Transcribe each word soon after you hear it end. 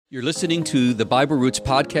You're listening to the Bible Roots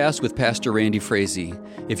podcast with Pastor Randy Frazee.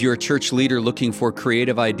 If you're a church leader looking for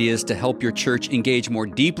creative ideas to help your church engage more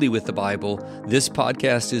deeply with the Bible, this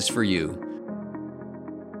podcast is for you.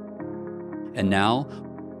 And now,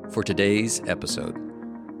 for today's episode.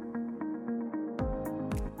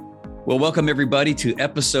 Well, welcome everybody to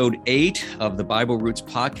episode 8 of the Bible Roots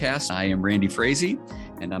podcast. I am Randy Frazee,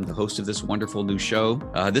 and I'm the host of this wonderful new show.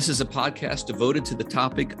 This is a podcast devoted to the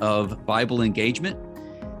topic of Bible engagement.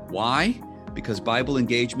 Why? Because Bible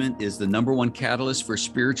engagement is the number one catalyst for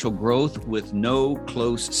spiritual growth with no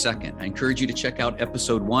close second. I encourage you to check out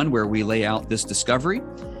episode 1 where we lay out this discovery.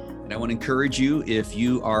 And I want to encourage you, if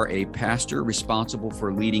you are a pastor responsible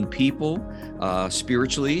for leading people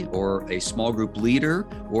spiritually, or a small group leader,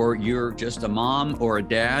 or you're just a mom or a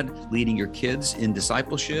dad leading your kids in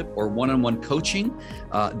discipleship or one-on-one coaching,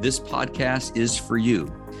 this podcast is for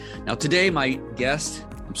you. Now, today, my guest,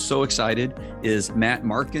 I'm so excited, is Matt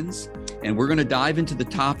Markins, and we're going to dive into the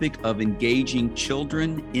topic of engaging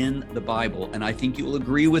children in the Bible. And I think you will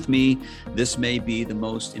agree with me, this may be the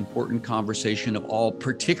most important conversation of all,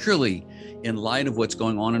 particularly in light of what's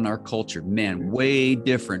going on in our culture. Man, way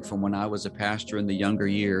different from when I was a pastor in the younger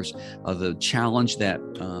years, of the challenge that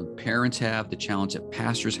parents have, the challenge that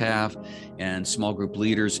pastors have, and small group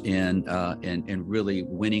leaders in really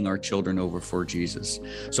winning our children over for Jesus.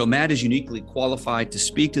 So Matt is uniquely qualified to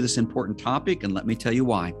speak to this important topic, and let me tell you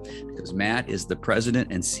why. Because Matt is the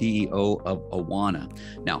president and CEO of Awana.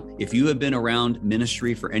 Now, if you have been around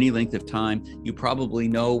ministry for any length of time, you probably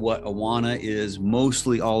know what Awana is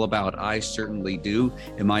mostly all about. I certainly do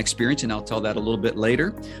in my experience, and I'll tell that a little bit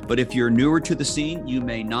later. But if you're newer to the scene, you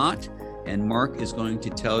may not. And Mark is going to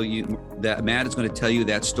tell you that, Matt is going to tell you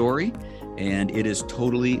that story. And it is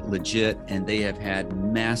totally legit, and they have had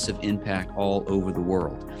massive impact all over the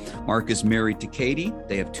world. Mark is married to Katie.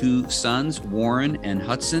 They have 2 sons, Warren and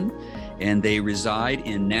Hudson, and they reside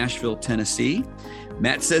in Nashville, Tennessee.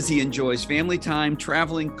 Matt says he enjoys family time,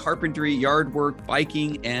 traveling, carpentry, yard work,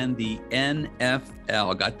 biking, and the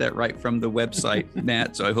NFL. Got that right from the website,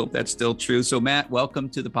 Matt, so I hope that's still true. So Matt, welcome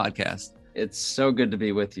to the podcast. It's so good to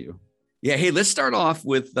be with you. Yeah. Hey, let's start off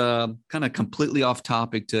with kind of completely off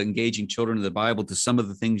topic to engaging children in the Bible, to some of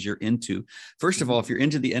the things you're into. First of all, if you're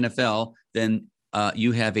into the NFL, then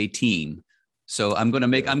you have a team. So I'm going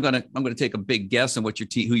to take a big guess on what who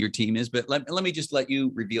your team is, but let me just let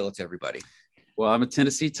you reveal it to everybody. Well, I'm a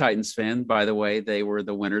Tennessee Titans fan, by the way. They were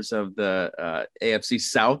the winners of the AFC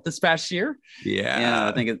South this past year. Yeah, and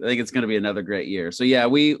I think it's going to be another great year. So yeah,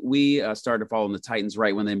 we started following the Titans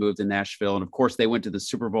right when they moved to Nashville, and of course they went to the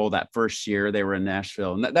Super Bowl that first year. They were in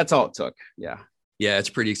Nashville, and that's all it took. Yeah. Yeah,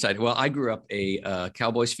 it's pretty exciting. Well, I grew up a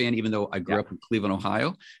Cowboys fan, even though I grew up in Cleveland,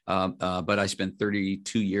 Ohio. But I spent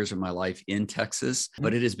 32 years of my life in Texas.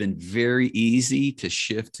 But it has been very easy to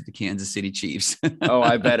shift to the Kansas City Chiefs. Oh,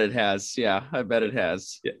 I bet it has. Yeah, I bet it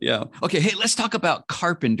has. Yeah. Okay. Hey, let's talk about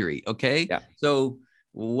carpentry. Okay. Yeah. So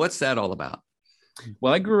what's that all about?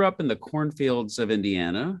 Well, I grew up in the cornfields of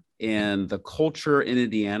Indiana, and the culture in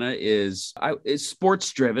Indiana is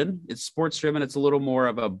sports driven. It's sports driven. It's a little more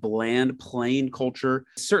of a bland, plain culture.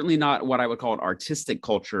 Certainly not what I would call an artistic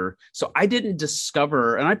culture. So I didn't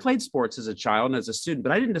discover, and I played sports as a child and as a student,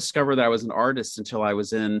 but I didn't discover that I was an artist until I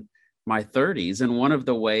was in my 30s. And one of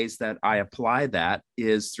the ways that I apply that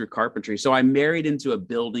is through carpentry. So I married into a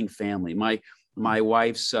building family. My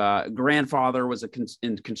wife's grandfather was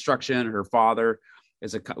in construction. Her father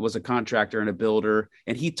was a contractor and a builder,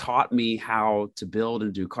 and he taught me how to build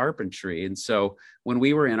and do carpentry. And so when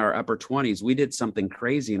we were in our upper 20s, we did something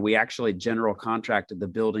crazy, and we actually general contracted the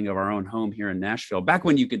building of our own home here in Nashville, back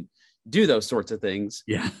when you could do those sorts of things.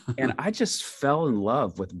 Yeah. And I just fell in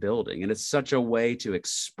love with building, and it's such a way to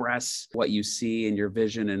express what you see and your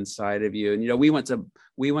vision inside of you. And,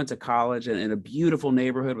 we went to college in a beautiful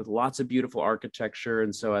neighborhood with lots of beautiful architecture.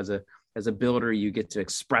 And so as a builder, you get to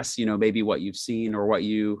express, maybe what you've seen or what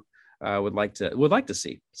you would like to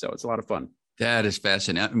see. So it's a lot of fun. That is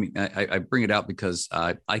fascinating. I mean, I bring it out because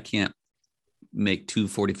I can't make 2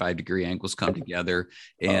 45-degree angles come together.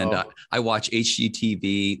 And I watch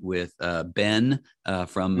HGTV with Ben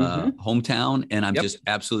from Hometown, and I'm just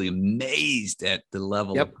absolutely amazed at the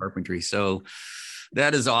level of carpentry. So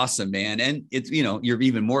that is awesome, man. And it's, you're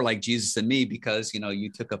even more like Jesus than me because, you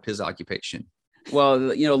took up his occupation. Well,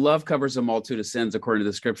 love covers a multitude of sins, according to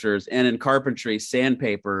the scriptures. And in carpentry,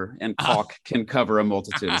 sandpaper and caulk can cover a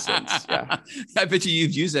multitude of sins. Yeah. I bet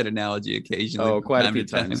you've used that analogy occasionally. Oh, quite a few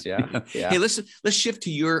times. Yeah. Hey, let's shift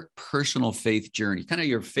to your personal faith journey, kind of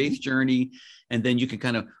your faith journey. And then you can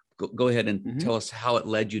kind of go ahead and tell us how it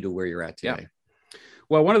led you to where you're at today. Yeah.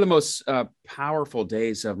 Well, one of the most powerful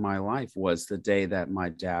days of my life was the day that my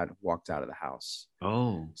dad walked out of the house.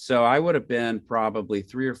 Oh, So I would have been probably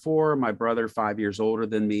 3 or 4, my brother 5 years older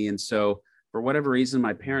than me. And so for whatever reason,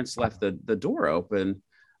 my parents left the door open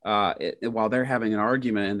while they're having an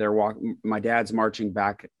argument, and they're walking. My dad's marching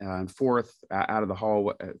back and forth out of the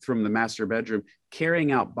hall from the master bedroom,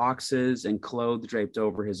 carrying out boxes and clothes draped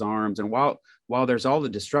over his arms. And while there's all the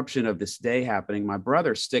disruption of this day happening, my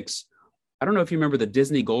brother sticks, I don't know if you remember the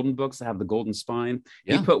Disney Golden books that have the golden spine.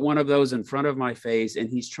 He yeah. put one of those in front of my face, and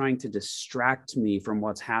he's trying to distract me from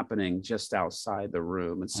what's happening just outside the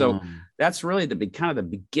room. And so that's really kind of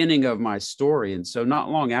the beginning of my story. And so not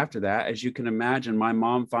long after that, as you can imagine, my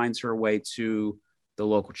mom finds her way to the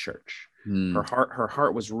local church. Her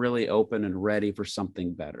heart was really open and ready for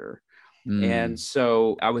something better. And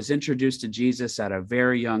so I was introduced to Jesus at a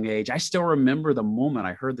very young age. I still remember the moment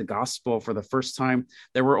I heard the gospel for the first time.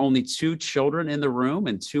 There were only 2 children in the room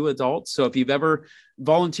and 2 adults. So if you've ever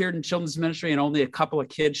volunteered in children's ministry and only a couple of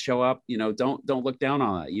kids show up, don't look down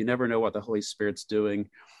on that. You never know what the Holy Spirit's doing.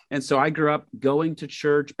 And so I grew up going to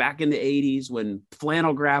church back in the 80s when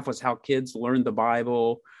flannel graph was how kids learned the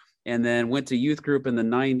Bible. And then went to youth group in the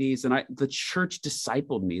 90s, and the church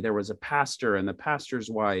discipled me. There was a pastor and the pastor's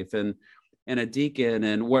wife and a deacon,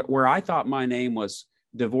 and where I thought my name was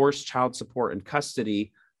divorce, child support, and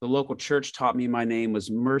custody, the local church taught me my name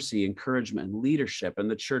was mercy, encouragement, and leadership, and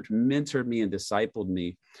the church mentored me and discipled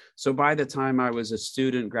me. So by the time I was a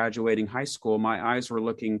student graduating high school, my eyes were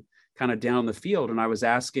looking kind of down the field, and I was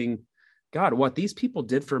asking God, what these people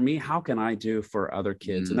did for me, how can I do for other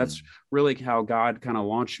kids? And that's really how God kind of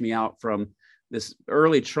launched me out from this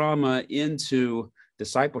early trauma into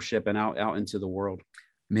discipleship and out into the world.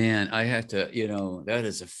 Man, I have to, that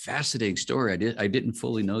is a fascinating story. I didn't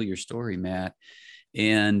fully know your story, Matt.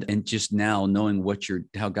 And just now knowing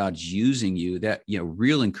how God's using you, that,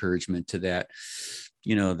 real encouragement to that,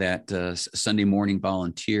 Sunday morning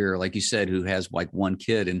volunteer, like you said, who has like one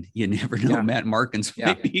kid, and you never know, Matt Markins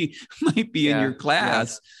might be in your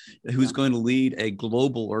class, who's going to lead a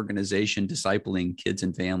global organization discipling kids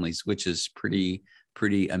and families, which is pretty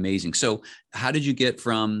amazing. So how did you get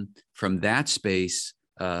from that space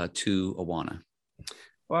to Awana?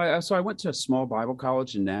 Well, so I went to a small Bible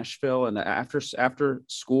college in Nashville, and after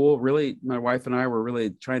school, really, my wife and I were really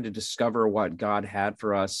trying to discover what God had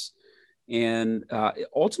for us. And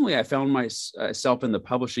ultimately, I found myself in the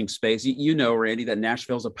publishing space. Randy, that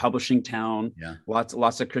Nashville's a publishing town. Yeah.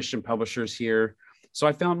 Lots of Christian publishers here. So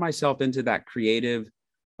I found myself into that creative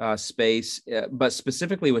space, but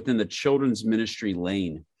specifically within the children's ministry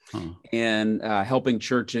lane. And helping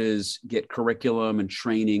churches get curriculum and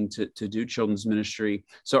training to do children's ministry.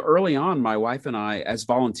 So early on, my wife and I, as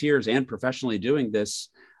volunteers and professionally doing this,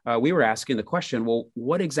 we were asking the question, well,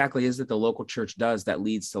 what exactly is it the local church does that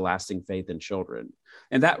leads to lasting faith in children?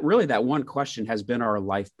 And that one question has been our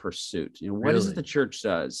life pursuit. What is it the church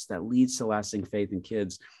does that leads to lasting faith in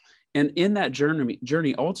kids? And in that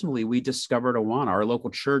journey, ultimately, we discovered Awana. Our local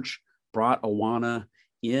church brought Awana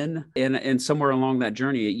in, and somewhere along that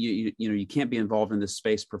journey, you can't be involved in this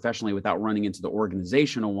space professionally without running into the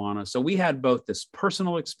organization Awana. So we had both this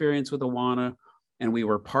personal experience with Awana, and we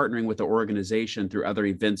were partnering with the organization through other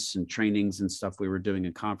events and trainings and stuff we were doing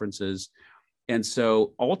in conferences. And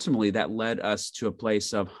so ultimately that led us to a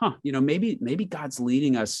place of, maybe God's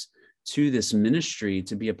leading us to this ministry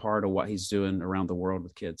to be a part of what he's doing around the world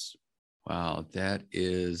with kids. Wow, that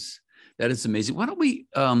is amazing. Why don't we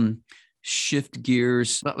shift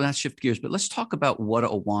gears? Well, not shift gears, but let's talk about what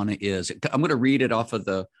Awana is. I'm going to read it off of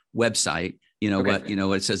the website. What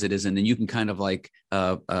it says it is, and then you can kind of like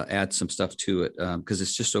add some stuff to it because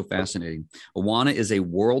it's just so fascinating. Awana is a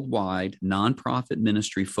worldwide nonprofit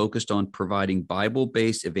ministry focused on providing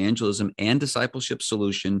Bible-based evangelism and discipleship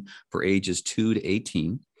solution for ages 2 to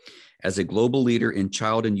 18. As a global leader in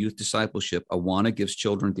child and youth discipleship, Awana gives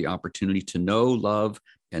children the opportunity to know, love,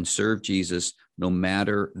 and serve Jesus no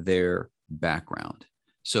matter their background.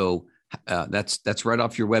 So that's right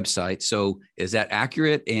off your website. So is that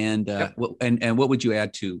accurate? And Yep. what would you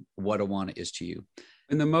add to what Awana is to you?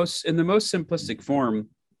 In the most simplistic form,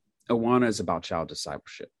 Awana is about child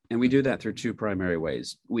discipleship. And we do that through 2 primary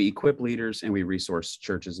ways. We equip leaders and we resource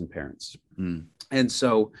churches and parents. And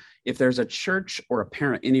so if there's a church or a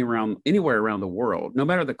parent anywhere around the world, no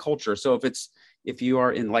matter the culture. So if you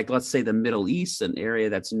are in, like, let's say the Middle East, an area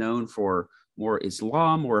that's known for more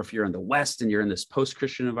Islam, or if you're in the West and you're in this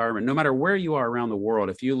post-Christian environment, no matter where you are around the world,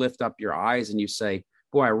 if you lift up your eyes and you say,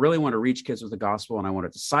 boy, I really want to reach kids with the gospel and I want to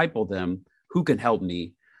disciple them, who can help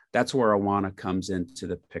me? That's where Awana comes into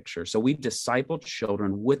the picture. So we disciple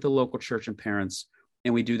children with the local church and parents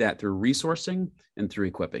And we do that through resourcing and through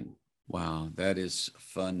equipping. Wow, that is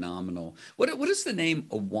phenomenal. What is the name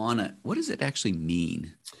Awana? What does it actually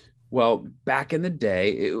mean? Well, back in the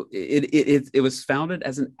day, it was founded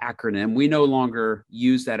as an acronym. We no longer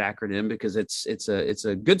use that acronym because it's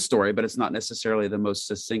a good story, but it's not necessarily the most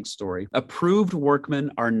succinct story. Approved workmen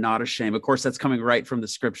are not ashamed. Of course, that's coming right from the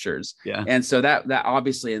scriptures. Yeah. And so that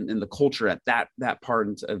obviously in the culture at that part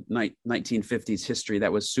of 1950s history,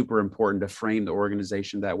 that was super important to frame the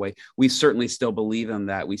organization that way. We certainly still believe in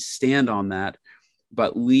that. We stand on that,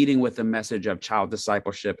 but leading with the message of child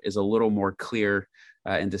discipleship is a little more clear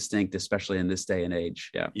and distinct, especially in this day and age.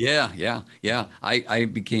 Yeah. I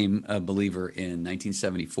became a believer in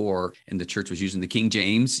 1974, and the church was using the King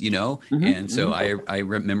James, and so I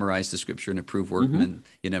memorized the scripture and approved workman,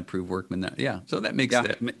 approved workman. So that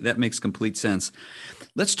makes complete sense.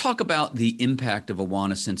 Let's talk about the impact of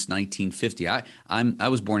Awana since 1950. I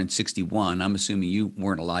was born in 61. I'm assuming you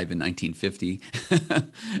weren't alive in 1950,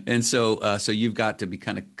 and so you've got to be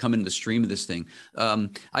kind of come in the stream of this thing.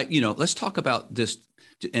 Let's talk about this.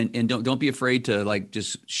 And don't be afraid to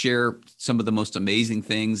just share some of the most amazing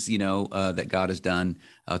things that God has done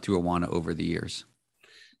through Awana over the years.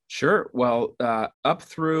 Sure. Well, up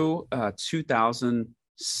through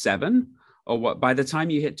 2007, by the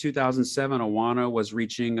time you hit 2007, Awana was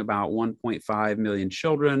reaching about 1.5 million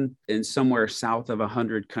children in somewhere south of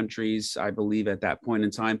 100 countries, I believe, at that point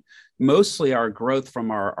in time. Mostly our growth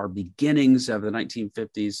from our beginnings of the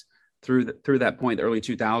 1950s through that point, the early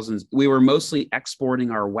 2000s, we were mostly exporting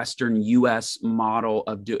our Western U.S. model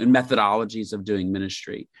of methodologies of doing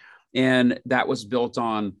ministry. And that was built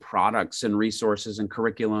on products and resources and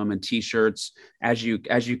curriculum and T-shirts. As you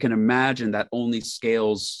can imagine, that only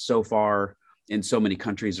scales so far in so many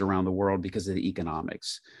countries around the world because of the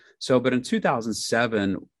economics. But in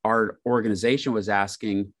 2007, our organization was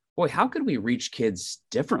asking, boy, how could we reach kids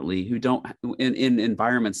differently who don't in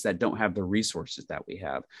environments that don't have the resources that we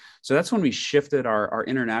have? So that's when we shifted our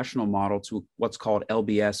international model to what's called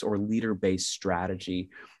LBS, or leader-based strategy,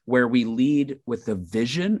 where we lead with the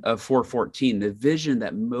vision of 414, the vision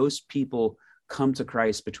that most people come to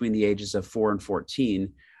Christ between the ages of 4 and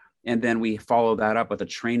 14. And then we follow that up with a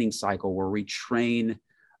training cycle where we train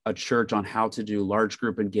a church on how to do large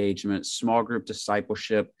group engagement, small group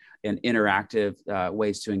discipleship, and interactive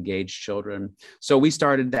ways to engage children. So we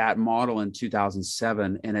started that model in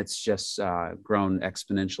 2007, and it's just grown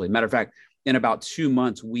exponentially. Matter of fact, in about 2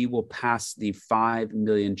 months, we will pass the 5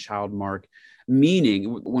 million child mark,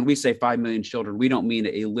 meaning when we say 5 million children, we don't mean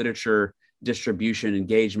a literature distribution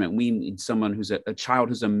engagement. We mean someone who's a child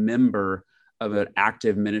who's a member of an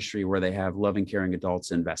active ministry where they have loving, caring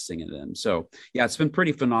adults investing in them. So yeah, it's been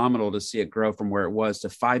pretty phenomenal to see it grow from where it was to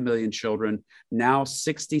 5 million children, now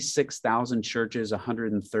 66,000 churches,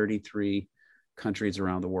 133 countries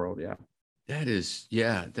around the world. Yeah. That is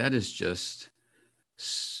just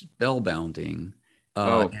spellbounding.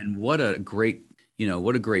 And what a great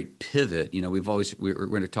pivot. We're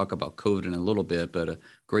going to talk about COVID in a little bit, but a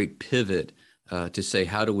great pivot to say,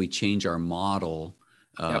 how do we change our model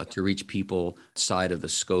to reach people outside of the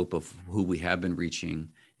scope of who we have been reaching.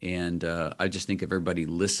 And I just think of everybody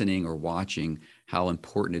listening or watching, how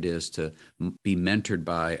important it is to be mentored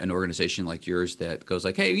by an organization like yours that goes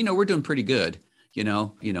like, hey, we're doing pretty good,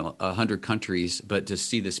 100 countries, but to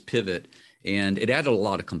see this pivot. And it added a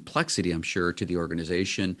lot of complexity, I'm sure, to the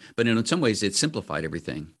organization, but in some ways it simplified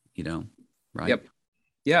everything, right? Yep.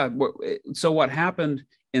 Yeah. So what happened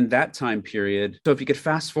in that time period? So if you could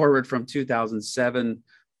fast forward from 2007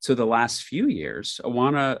 to the last few years,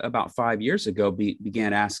 Awana about 5 years ago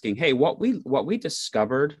began asking, hey, what we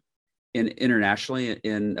discovered internationally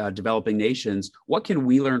in developing nations, what can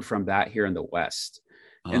we learn from that here in the West?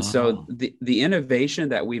 And so the innovation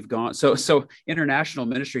that we've gone, so international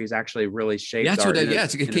ministry has actually really shaped our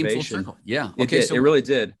innovation. It came full circle. Yeah. Okay. It really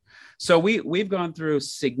did. So we've gone through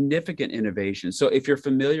significant innovation. So if you're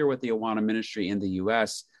familiar with the Awana ministry in the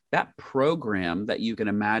US, that program that you can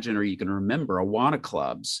imagine or you can remember, Awana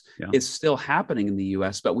clubs, is still happening in the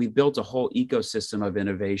US, but we've built a whole ecosystem of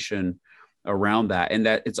innovation around that. And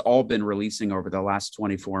that it's all been releasing over the last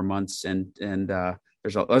 24 months. And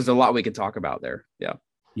there's a lot we could talk about there. Yeah.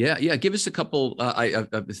 Yeah. Give us a couple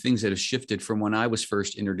of things that have shifted from when I was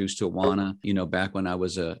first introduced to Awana. Back when I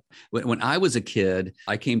was a kid,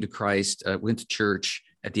 I came to Christ, went to church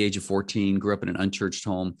at the age of 14, grew up in an unchurched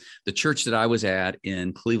home. The church that I was at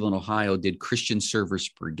in Cleveland, Ohio, did Christian Service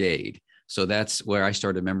Brigade. So that's where I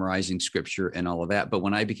started memorizing scripture and all of that. But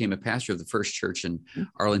when I became a pastor of the first church in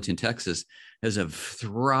Arlington, Texas, there's a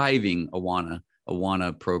thriving Awana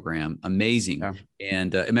Awana program. Amazing. Yeah.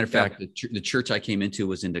 And a matter of fact, the church I came into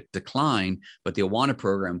was in decline, but the Awana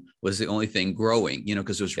program was the only thing growing,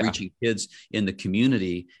 because it was reaching kids in the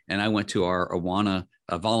community. And I went to our Awana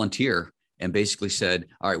volunteer and basically said,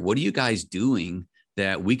 all right, what are you guys doing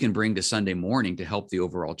that we can bring to Sunday morning to help the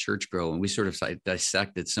overall church grow? And we sort of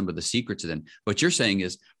dissected some of the secrets of them. What you're saying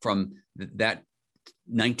is from that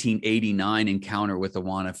 1989 encounter with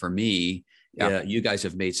Awana for me, you guys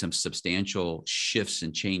have made some substantial shifts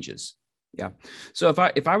and changes. Yeah. So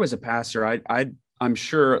if I was a pastor, I'm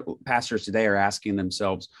sure pastors today are asking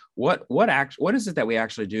themselves, what is it that we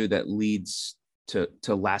actually do that leads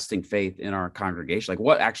to lasting faith in our congregation? Like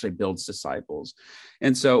what actually builds disciples?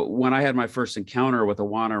 And so when I had my first encounter with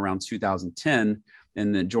Awana around 2010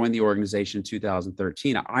 and then joined the organization in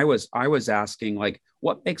 2013, I was asking, like,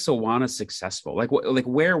 what makes Awana successful? Like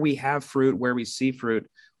where we have fruit, where we see fruit,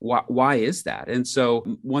 why is that? And so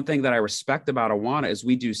one thing that I respect about Awana is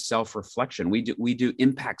we do self-reflection. We do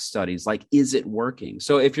impact studies. Like, is it working?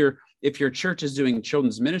 So if your church is doing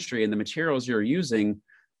children's ministry and the materials you're using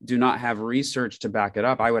do not have research to back it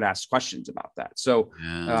up, I would ask questions about that. So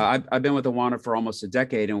I've been with Awana for almost a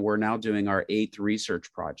decade, and we're now doing our 8th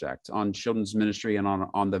research project on children's ministry and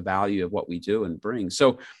on the value of what we do and bring.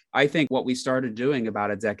 So I think what we started doing about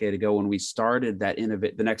a decade ago when we started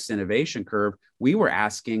the next innovation curve, we were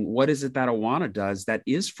asking, what is it that Awana does that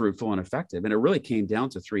is fruitful and effective? And it really came down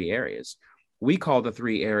to 3 areas. We call the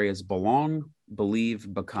 3 areas belong,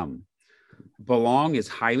 believe, become. Belong is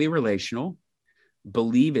highly relational.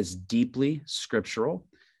 Believe is deeply scriptural,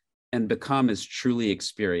 and become is truly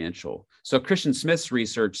experiential. So Christian Smith's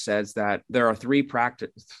research says that there are 3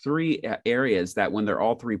 areas that, when they're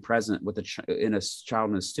all 3 present in a child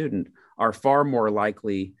and a student, are far more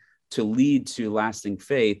likely to lead to lasting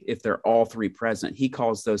faith if they're all 3 present. He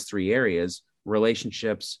calls those 3 areas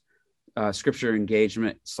relationships, scripture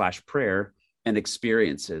engagement / prayer, and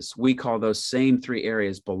experiences. We call those same 3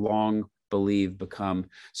 areas belong, believe, become.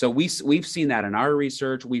 So we've seen that in our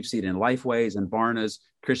research. We've seen it in Lifeways and Barna's,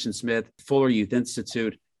 Christian Smith, Fuller Youth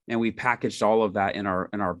Institute, and we packaged all of that in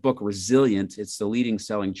our book, Resilient. It's the leading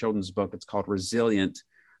selling children's book. It's called Resilient: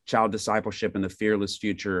 Child Discipleship and the Fearless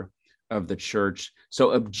Future of the Church.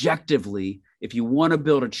 So objectively, if you want to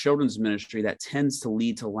build a children's ministry that tends to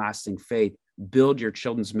lead to lasting faith, build your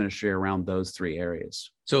children's ministry around those 3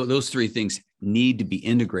 areas. So those 3 things need to be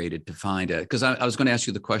integrated to find it. Because I was going to ask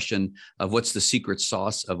you the question of what's the secret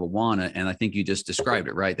sauce of Awana, and I think you just described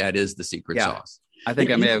it, right? That is the secret sauce. I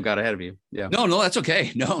think I may have got ahead of you. Yeah. No, that's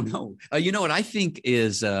okay. No. You know what I think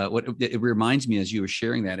is what it reminds me, as you were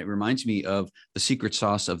sharing that, it reminds me of the secret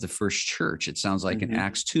sauce of the first church. It sounds like in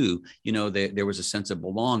Acts 2, there was a sense of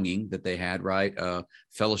belonging that they had, right?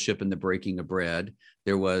 Fellowship and the breaking of bread.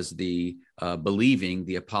 There was the believing,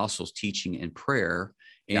 the apostles' teaching and prayer.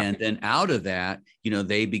 And then out of that,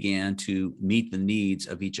 they began to meet the needs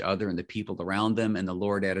of each other and the people around them, and the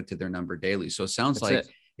Lord added to their number daily. So it sounds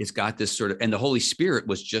it's got this sort of, and the Holy Spirit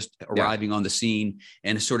was just arriving on the scene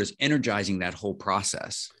and sort of energizing that whole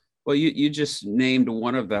process. Well, you just named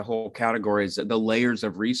one of the whole categories, the layers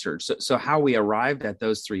of research. So how we arrived at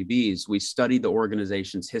those 3 Bs, we studied the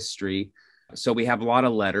organization's history. So we have a lot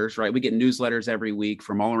of letters, right? We get newsletters every week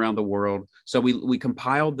from all around the world. So we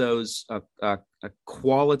compiled those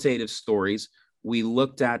qualitative stories. We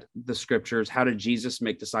looked at the scriptures. How did Jesus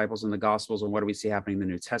make disciples in the Gospels, and what do we see happening in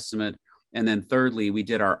the New Testament? And then thirdly, we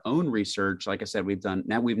did our own research. Like I said, we're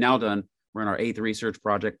in our 8th research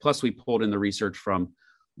project. Plus we pulled in the research from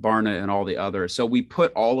Barna and all the others. So we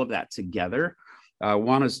put all of that together. I'm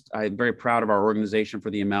very proud of our organization for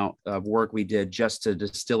the amount of work we did just to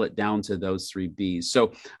distill it down to those 3 Bs.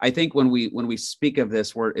 So I think when we speak of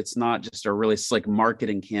this, it's not just a really slick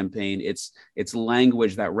marketing campaign. It's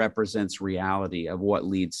language that represents reality of what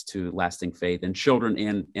leads to lasting faith in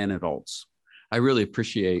children and adults. I really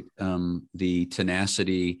appreciate the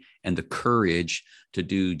tenacity and the courage to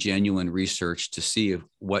do genuine research to see if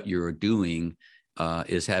what you're doing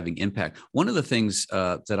is having impact. One of the things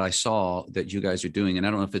that I saw that you guys are doing, and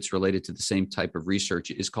I don't know if it's related to the same type of research,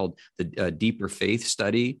 is called the Deeper Faith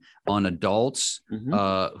Study on adults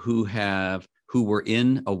who were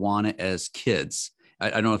in Awana as kids.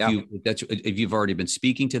 I don't know if you've already been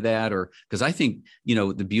speaking to that, or because I think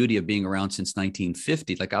the beauty of being around since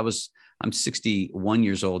 1950. Like I'm 61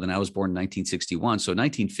 years old, and I was born in 1961. So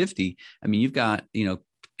 1950. I mean, you've got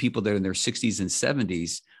people that are in their 60s and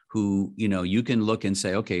 70s who you can look and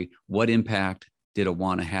say, okay, what impact did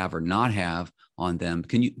Awana have or not have on them?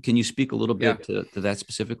 Can you speak a little bit to that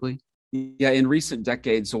specifically? Yeah, in recent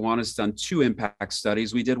decades, Awana's done 2 impact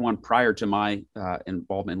studies. We did one prior to my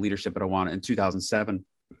involvement in leadership at Awana in 2007.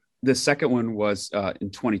 The second one was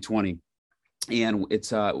in 2020. And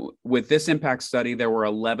it's with this impact study, there were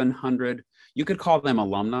 1,100, you could call them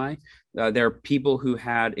alumni. They're people who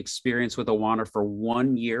had experience with Awana for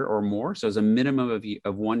 1 year or more. So it's a minimum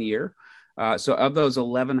of 1 year. So of those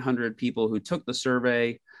 1,100 people who took the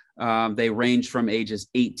survey, they ranged from ages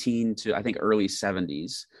 18 to, I think, early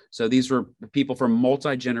 70s. So these were people from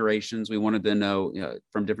multi-generations. We wanted to know,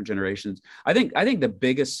 from different generations. I think the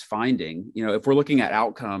biggest finding, if we're looking at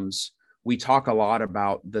outcomes, we talk a lot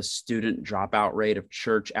about the student dropout rate of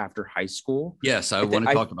church after high school. Yes, I want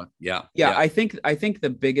to talk about. Yeah. I think the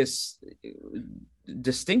biggest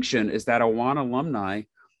distinction is that Awana alumni,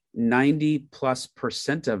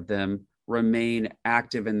 90+% of them remain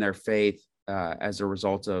active in their faith as a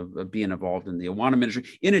result of being involved in the Awana ministry,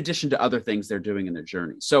 in addition to other things they're doing in their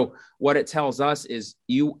journey. So what it tells us is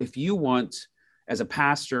if you want, as a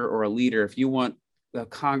pastor or a leader, if you want a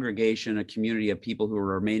congregation, a community of people who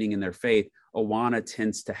are remaining in their faith, Awana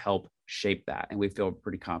tends to help shape that. And we feel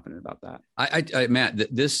pretty confident about that. Matt,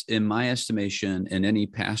 this, in my estimation, and any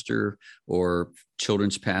pastor or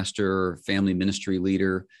children's pastor or family ministry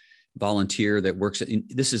leader, volunteer that works,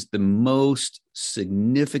 this is the most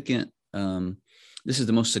significant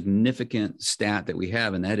stat that we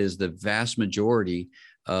have. And that is the vast majority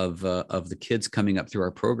of the kids coming up through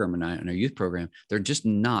our program and our youth program, they're just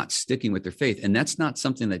not sticking with their faith. And that's not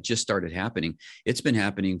something that just started happening. It's been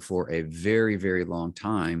happening for a very, very long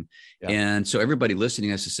time. Yeah. And so everybody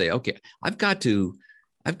listening has to say, okay, I've got to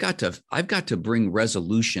bring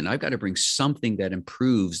resolution. I've got to bring something that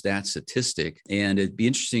improves that statistic. And it'd be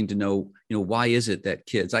interesting to know, why is it that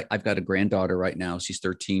kids, I've got a granddaughter right now. She's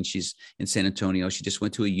 13. She's in San Antonio. She just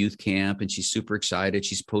went to a youth camp and she's super excited.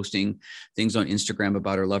 She's posting things on Instagram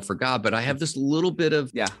about her love for God. But I have this little bit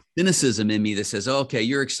of cynicism in me that says, okay,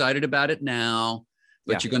 you're excited about it now,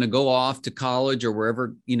 but you're going to go off to college or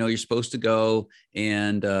wherever, you're supposed to go.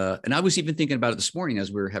 And I was even thinking about it this morning as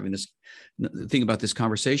we were having this thing about this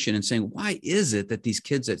conversation and saying, why is it that these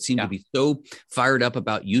kids that seem to be so fired up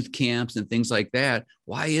about youth camps and things like that,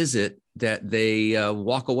 why is it that they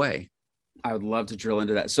walk away? I would love to drill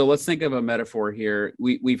into that. So let's think of a metaphor here.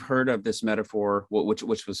 We've heard of this metaphor, which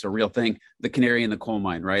was a real thing, the canary in the coal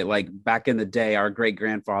mine, right? Like back in the day, our great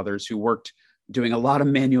grandfathers who worked doing a lot of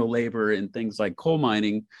manual labor and things like coal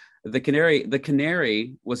mining, the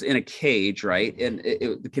canary was in a cage, right? And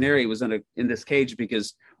the canary was in this cage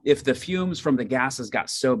because if the fumes from the gases got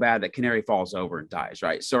so bad that canary falls over and dies,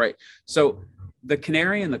 right? So the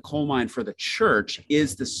canary in the coal mine for the church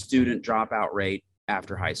is the student dropout rate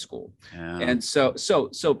after high school. Yeah. And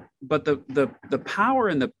but the power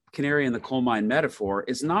in the canary in the coal mine metaphor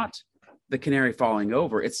is not the canary falling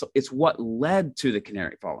over. It's what led to the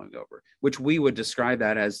canary falling over, which we would describe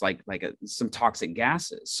that as some toxic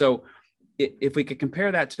gases. So if we could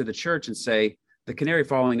compare that to the church and say the canary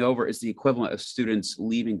falling over is the equivalent of students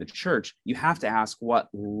leaving the church, you have to ask what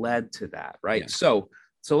led to that, right? Yeah. So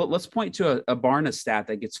let's point to a Barna stat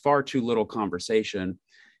that gets far too little conversation.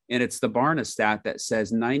 And it's the Barna stat that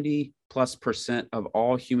says 90+% of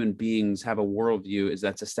all human beings have a worldview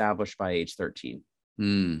that's established by age 13.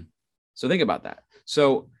 So think about that.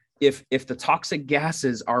 So if the toxic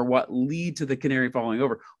gases are what lead to the canary falling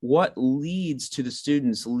over, what leads to the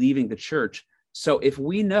students leaving the church? So if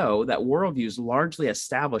we know that worldview is largely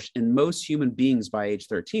established in most human beings by age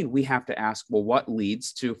 13, we have to ask, well, what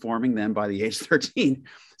leads to forming them by the age 13?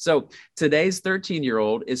 So today's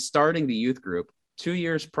 13-year-old is starting the youth group. 2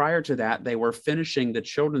 years prior to that, they were finishing the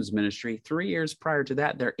children's ministry. 3 years prior to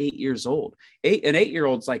that, they're 8 years old. An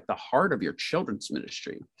 8-year-old's like the heart of your children's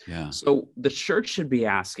ministry. Yeah. So the church should be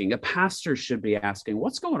asking, a pastor should be asking,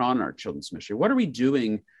 what's going on in our children's ministry? What are we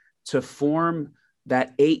doing to form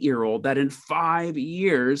that 8-year-old that in 5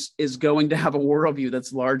 years is going to have a worldview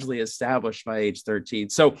that's largely established by age 13?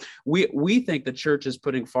 So we think the church is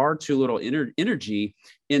putting far too little energy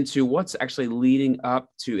into what's actually leading up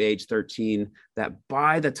to age 13, that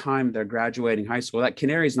by the time they're graduating high school, that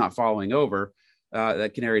canary is not falling over,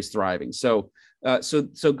 that canary is thriving. So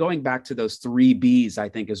going back to those 3 B's, I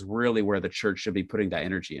think is really where the church should be putting that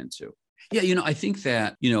energy into. Yeah, I think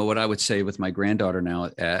that, what I would say with my granddaughter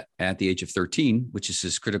now at the age of 13, which is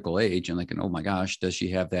his critical age, and oh my gosh, does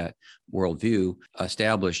she have that worldview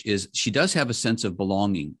established, is she does have a sense of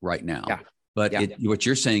belonging right now. Yeah. But what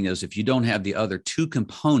you're saying is if you don't have the other 2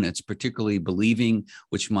 components, particularly believing,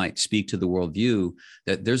 which might speak to the worldview,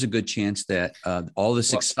 that there's a good chance that all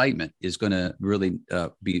this excitement is going to really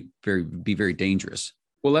be very dangerous.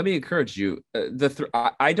 Well, let me encourage you.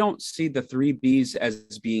 I don't see the three B's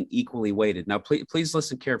as being equally weighted. Now, please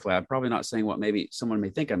listen carefully. I'm probably not saying what maybe someone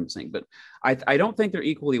may think I'm saying, but I don't think they're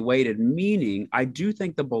equally weighted. Meaning, I do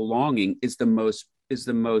think the belonging is the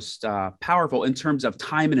most powerful in terms of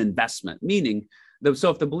time and investment. Meaning,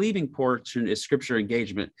 so if the believing portion is scripture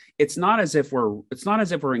engagement, it's not as if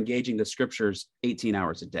we're engaging the scriptures 18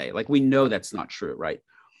 hours a day. Like, we know that's not true, right?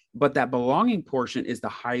 But that belonging portion is the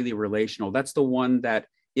highly relational. That's the one that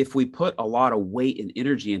if we put a lot of weight and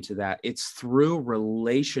energy into that, it's through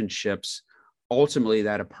relationships ultimately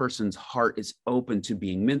that a person's heart is open to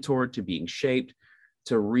being mentored, to being shaped,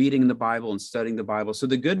 to reading the Bible and studying the Bible. So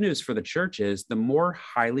the good news for the church is the more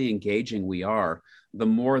highly engaging we are, the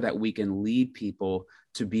more that we can lead people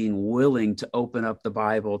to being willing to open up the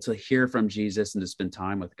Bible, to hear from Jesus, and to spend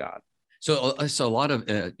time with God. So a lot of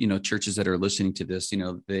churches that are listening to this,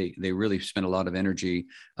 they really spend a lot of energy,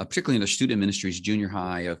 particularly in their student ministries, junior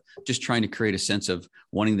high, of just trying to create a sense of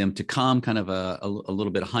wanting them to come, kind of a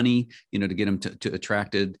little bit of honey, to get them to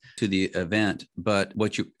attracted to the event. But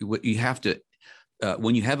what you have to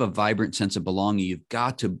when you have a vibrant sense of belonging, you've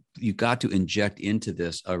got to inject into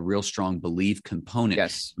this a real strong belief component.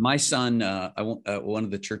 Yes. My son, one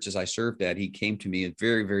of the churches I served at, he came to me, a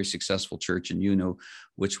very, very successful church, and you know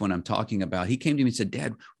which one I'm talking about. He came to me and said,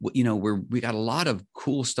 "Dad, we got a lot of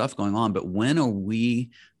cool stuff going on, but when are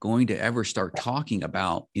we going to ever start talking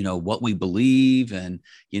about, what we believe?" And,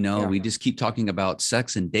 we just keep talking about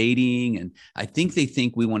sex and dating. And I think they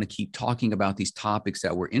think we want to keep talking about these topics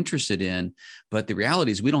that we're interested in. But the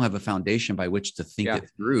reality is we don't have a foundation by which to think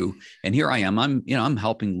it through. And here I am, I'm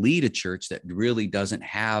helping lead a church that really doesn't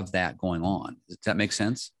have that going on. Does that make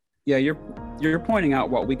sense? Yeah, you're pointing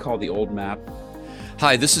out what we call the old map.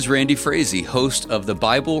 Hi, this is Randy Frazee, host of the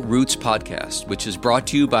Bible Roots podcast, which is brought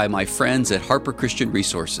to you by my friends at Harper Christian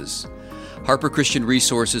Resources. Harper Christian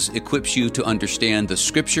Resources equips you to understand the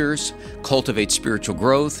scriptures, cultivate spiritual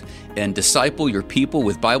growth, and disciple your people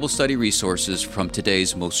with Bible study resources from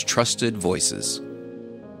today's most trusted voices.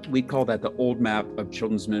 We call that the old map of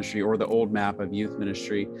children's ministry, or the old map of youth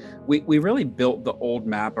ministry. We really built the old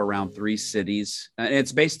map around three cities, and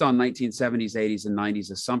it's based on 1970s, 80s, and 90s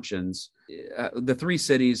assumptions. The three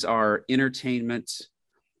cities are entertainment,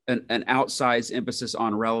 an outsized emphasis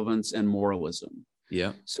on relevance, and moralism.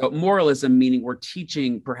 Yeah. So moralism, meaning we're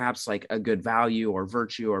teaching perhaps like a good value or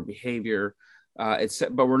virtue or behavior,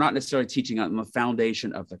 but we're not necessarily teaching on the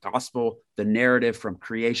foundation of the gospel, the narrative from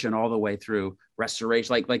creation all the way through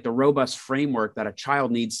restoration, like the robust framework that a child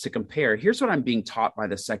needs to compare. Here's what I'm being taught by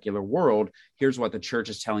the secular world. Here's what the church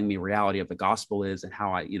is telling me reality of the gospel is, and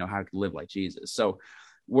how I can live like Jesus. So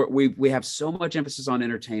we have so much emphasis on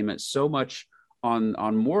entertainment, so much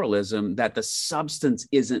on moralism, that the substance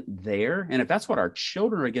isn't there. And if that's what our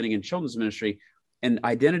children are getting in children's ministry, and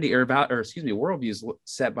identity worldviews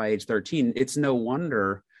set by age 13, it's no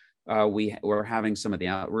wonder we're having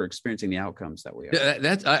we're experiencing the outcomes that we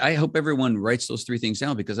are. I hope everyone writes those three things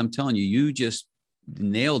down, because I'm telling you, you just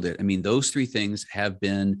nailed it. I mean, those three things have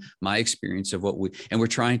been my experience of and we're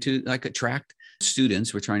trying to attract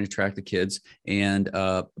students. We're trying to attract the kids,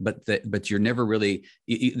 but you're never really.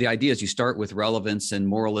 The idea is you start with relevance and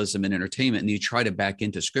moralism and entertainment, and you try to back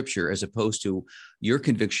into scripture, as opposed to your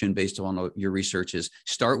conviction based on your research is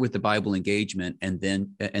start with the Bible engagement, and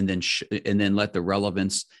then let the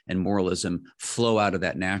relevance and moralism flow out of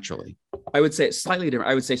that naturally. I would say it's slightly different.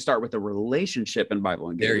 I would say start with the relationship and Bible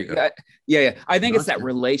engagement. There you go. Yeah. I think it's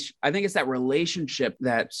that relationship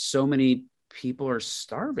that so many people are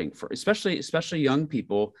starving for, especially young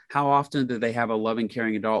people. How often do they have a loving,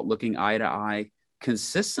 caring adult looking eye to eye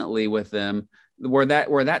consistently with them, where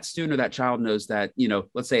that student or that child knows that,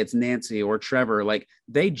 let's say it's Nancy or Trevor, like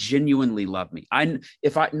they genuinely love me.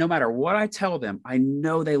 No matter what I tell them, I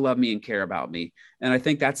know they love me and care about me. And I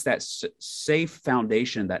think that's that safe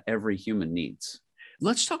foundation that every human needs.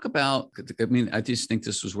 Let's talk about. I just think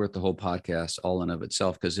this was worth the whole podcast all in of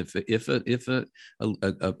itself, because if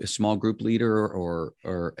a small group leader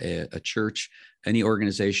or a church, any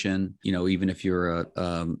organization, even if you're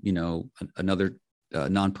another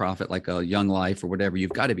nonprofit like a Young Life or whatever,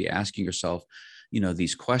 you've got to be asking yourself,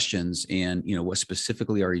 these questions, and, what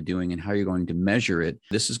specifically are you doing and how you're going to measure it.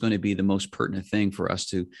 This is going to be the most pertinent thing for us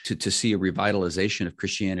to see a revitalization of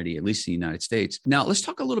Christianity, at least in the United States. Now, let's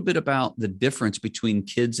talk a little bit about the difference between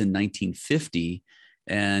kids in 1950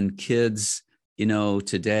 and kids,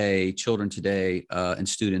 today, children today, and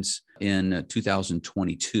students in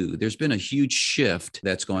 2022. There's been a huge shift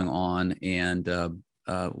that's going on, and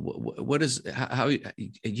what is how you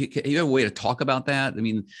have a way to talk about that? I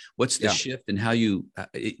mean, what's the shift, and how do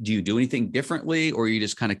you do anything differently, or you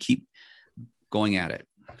just kind of keep going at it?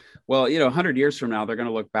 Well, 100 years from now, they're going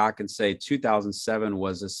to look back and say 2007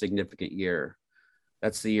 was a significant year.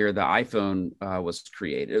 That's the year the iPhone was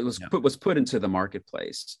created. It was Yeah. put into the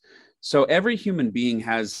marketplace. So every human being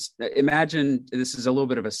has, imagine, this is a little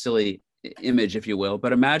bit of a silly image, if you will,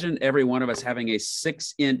 but imagine every one of us having a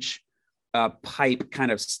 6-inch pipe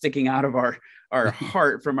kind of sticking out of our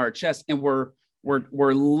heart from our chest, and we're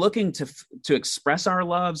looking to express our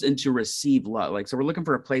loves and to receive love. Like, so we're looking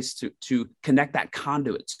for a place to connect that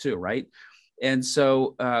conduit to, right? And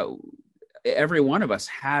so every one of us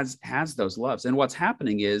has those loves. And what's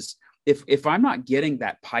happening is if I'm not getting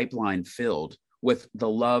that pipeline filled with the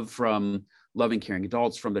love from loving, caring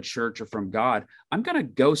adults, from the church, or from God, I'm going to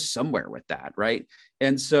go somewhere with that, right?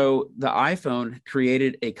 And so the iPhone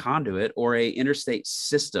created a conduit or a interstate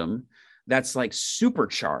system that's like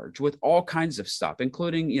supercharged with all kinds of stuff,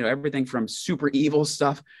 including, everything from super evil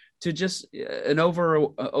stuff to just an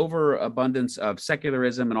overabundance of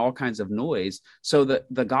secularism and all kinds of noise. So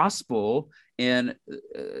the gospel and,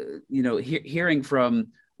 hearing from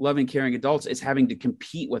loving, caring adults is having to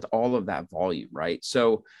compete with all of that volume, right?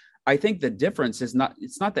 So I think the difference is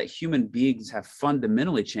it's not that human beings have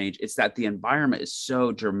fundamentally changed. It's that the environment is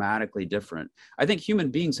so dramatically different. I think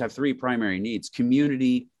human beings have 3 primary needs: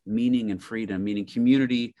 community, meaning, and freedom. Meaning,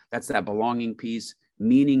 community, that's that belonging piece.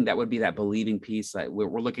 Meaning, that would be that believing piece. That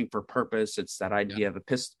we're looking for purpose. It's that idea of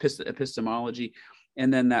epistemology.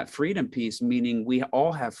 And then that freedom piece, meaning we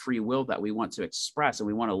all have free will that we want to express and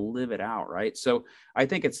we want to live it out, right? So I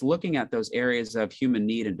think it's looking at those areas of human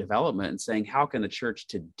need and development and saying, how can the church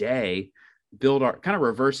today build our, kind of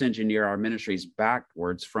reverse engineer our ministries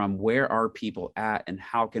backwards from where are people at and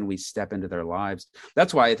how can we step into their lives?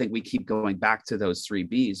 That's why I think we keep going back to those 3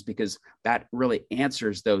 B's, because that really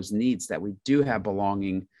answers those needs, that we do have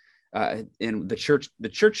belonging. In the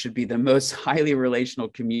church should be the most highly relational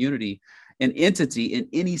community, an entity in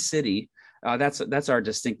any city. That's our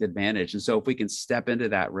distinct advantage. And so if we can step into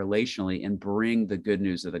that relationally and bring the good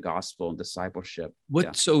news of the gospel and discipleship.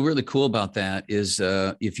 What's so really cool about that is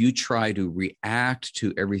if you try to react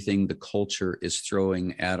to everything the culture is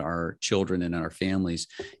throwing at our children and our families,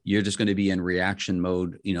 you're just going to be in reaction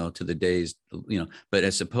mode, to the days, but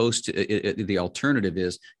as opposed to the alternative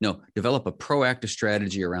is, no, develop a proactive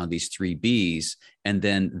strategy around these 3 B's. And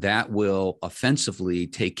then that will offensively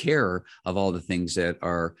take care of all the things that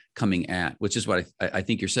are coming at, which is what I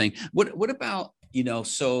think you're saying. What about, in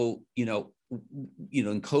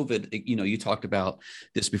COVID, you talked about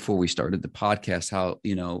this before we started the podcast, how,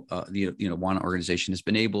 the Awana organization has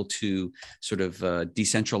been able to sort of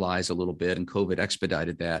decentralize a little bit, and COVID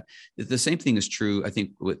expedited that. The same thing is true, I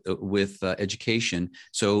think, with education.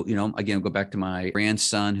 So, again, I'll go back to my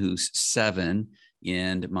grandson who's 7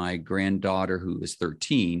 and my granddaughter who is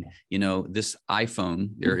 13, this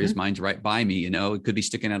iPhone, there is, mine's right by me, it could be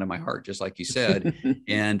sticking out of my heart, just like you said.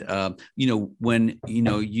 And, when,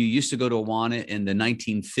 you used to go to Awana in the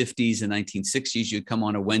 1950s and 1960s, you'd come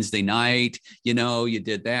on a Wednesday night, you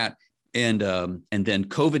did that. And then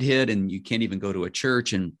COVID hit and you can't even go to a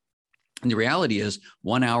church. And the reality is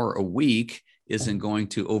 1 hour a week isn't going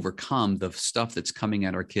to overcome the stuff that's coming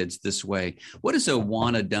at our kids this way. What has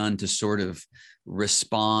Awana done to sort of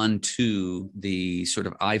respond to the sort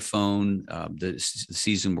of iPhone, the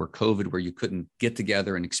season where COVID, where you couldn't get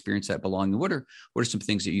together and experience that belonging? What are some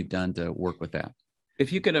things that you've done to work with that?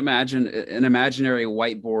 If you could imagine an imaginary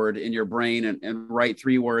whiteboard in your brain and write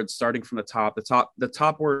 3 words starting from the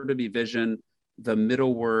top word would be vision, the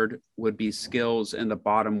middle word would be skills, and the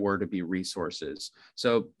bottom word would be resources.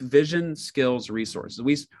 So vision, skills,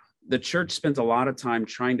 resources. The church spends a lot of time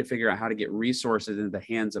trying to figure out how to get resources into the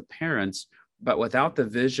hands of parents, but without the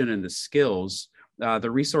vision and the skills, the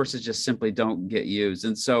resources just simply don't get used.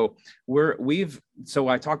 And so so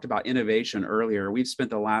I talked about innovation earlier. We've spent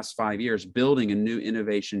the last 5 years building a new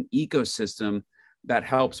innovation ecosystem that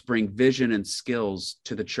helps bring vision and skills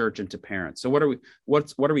to the church and to parents. So what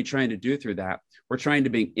are we trying to do through that? We're trying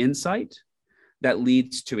to bring insight that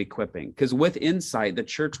leads to equipping, because with insight, the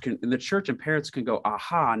church and parents can go,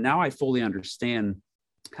 aha, now I fully understand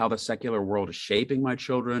how the secular world is shaping my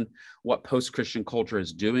children, what post-Christian culture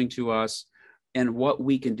is doing to us, and what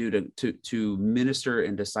we can do to minister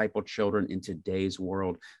and disciple children in today's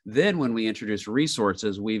world. Then when we introduce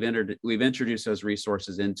resources, we've introduced those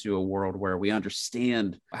resources into a world where we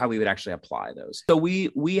understand how we would actually apply those. So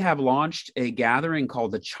we have launched a gathering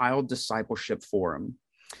called the Child Discipleship Forum.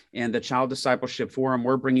 And the Child Discipleship Forum,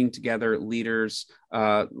 we're bringing together leaders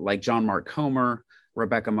like John Mark Comer,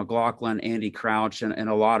 Rebecca McLaughlin, Andy Crouch, and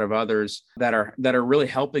a lot of others that are really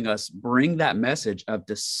helping us bring that message of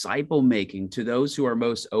disciple making to those who are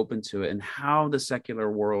most open to it, and how the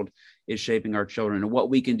secular world is shaping our children and what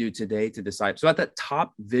we can do today to disciple. So at that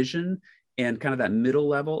top vision and kind of that middle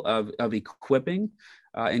level of equipping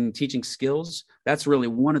and teaching skills, that's really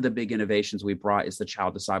one of the big innovations we brought is the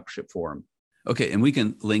Child Discipleship Forum. Okay, and we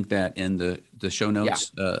can link that in the show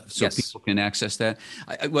notes so people can access that.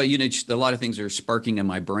 Well, just a lot of things are sparking in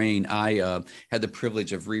my brain. I had the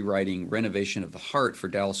privilege of rewriting Renovation of the Heart for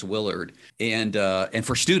Dallas Willard and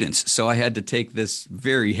for students. So I had to take this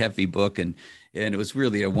very heavy book and it was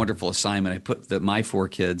really a wonderful assignment. I put my four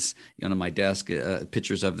kids on my desk,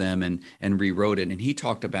 pictures of them, and rewrote it. And he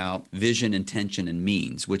talked about vision, intention, and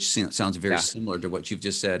means, which sounds very similar to what you've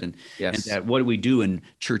just said. And that what we do in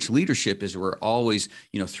church leadership is we're always,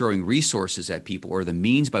 throwing resources at people, or the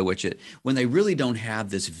means by which when they really don't have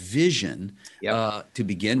this vision to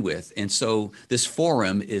begin with. And so this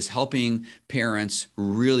forum is helping parents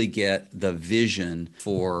really get the vision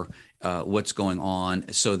for what's going on,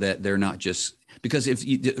 so that they're not just, because if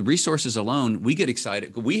resources alone, we get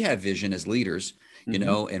excited. We have vision as leaders,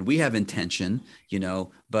 and we have intention,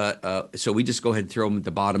 but so we just go ahead and throw them at the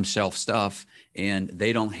bottom shelf stuff, and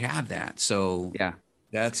they don't have that. So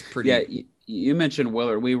that's pretty. Yeah, you mentioned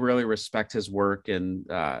Willard. We really respect his work, and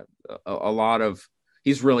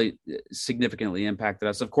he's really significantly impacted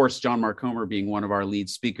us. Of course, John Mark Comer being one of our lead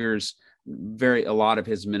speakers, a lot of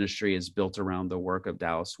his ministry is built around the work of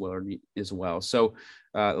Dallas Willard as well. So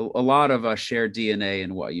a lot of shared DNA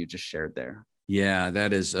in what you just shared there. Yeah,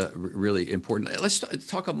 that is really important. Let's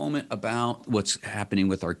talk a moment about what's happening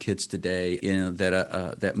with our kids today.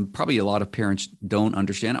 That probably a lot of parents don't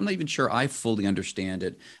understand. I'm not even sure I fully understand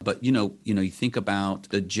it. But you think about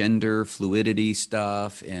the gender fluidity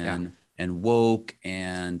stuff and woke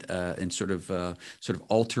and sort of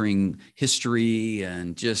altering history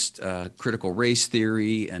and just critical race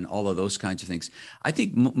theory and all of those kinds of things. I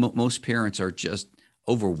think most parents are just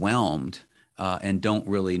overwhelmed and don't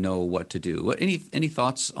really know what to do. Any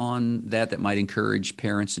thoughts on that might encourage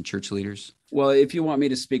parents and church leaders? Well, if you want me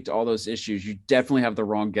to speak to all those issues, you definitely have the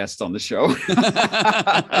wrong guest on the show.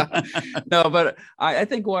 No, but I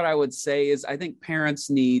think what I would say is I think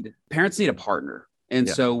parents need a partner. And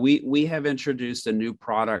so we have introduced a new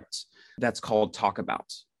product that's called Talk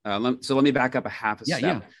About. So let me back up a half a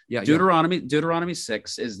step. Deuteronomy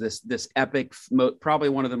 6 is this epic, probably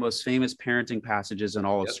one of the most famous parenting passages in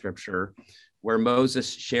all of Scripture, where Moses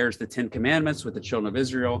shares the 10 commandments with the children of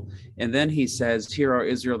Israel. And then he says, "Hear, O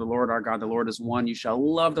Israel, the Lord our God, the Lord is one. You shall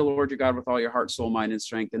love the Lord your God with all your heart, soul, mind, and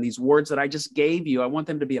strength. And these words that I just gave you, I want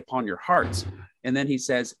them to be upon your hearts." And then he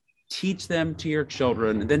says, "Teach them to your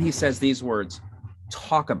children." And then he says these words,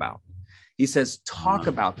 "Talk about." He says, talk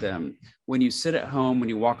about them when you sit at home, when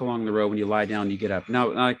you walk along the road, when you lie down, you get up.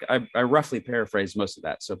 Now, I roughly paraphrased most of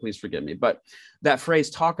that, so please forgive me. But that phrase,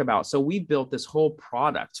 talk about. So we built this whole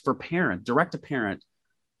product for direct to parent,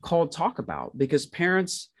 called Talk About, because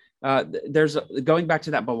parents, going back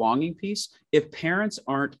to that belonging piece, if parents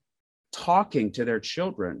aren't talking to their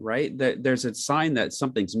children, right, there's a sign that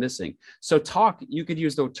something's missing. So you could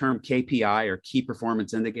use the term KPI, or key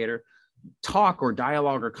performance indicator. Talk or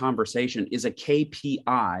dialogue or conversation is a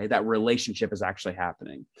KPI that relationship is actually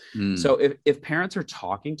happening. So if parents are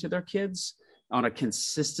talking to their kids on a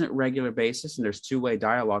consistent, regular basis, and there's two-way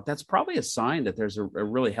dialogue, that's probably a sign that there's a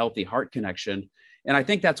really healthy heart connection. And I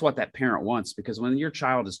think that's what that parent wants, because when your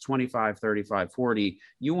child is 25, 35, 40,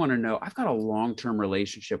 you want to know, I've got a long-term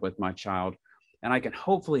relationship with my child, and I can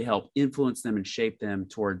hopefully help influence them and shape them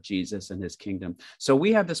toward Jesus and his kingdom. So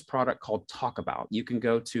we have this product called Talk About. You can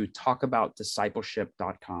go to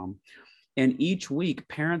talkaboutdiscipleship.com. And each week,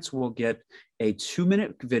 parents will get a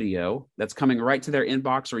 2-minute video that's coming right to their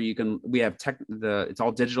inbox, or we have it's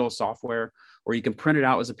all digital software, or you can print it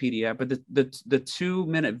out as a PDF. But the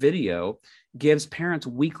 2-minute video gives parents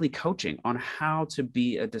weekly coaching on how to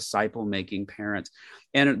be a disciple-making parent.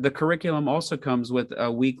 And the curriculum also comes with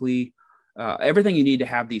a weekly everything you need to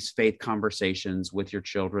have these faith conversations with your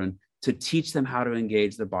children, to teach them how to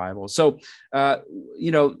engage the Bible. So,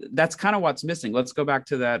 that's kind of what's missing. Let's go back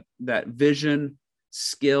to that vision,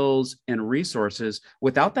 skills, and resources.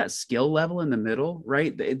 Without that skill level in the middle,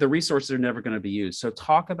 right, the resources are never going to be used. So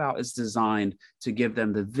Talk About is designed to give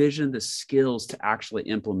them the vision, the skills to actually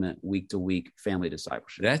implement week to week family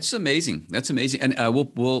discipleship. That's amazing. And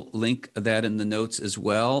we'll link that in the notes as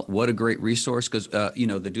well. What a great resource, because,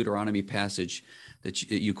 the Deuteronomy passage that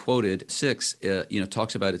you quoted, 6,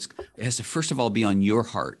 talks about it has to first of all be on your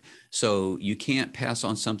heart. So you can't pass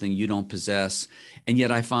on something you don't possess. And yet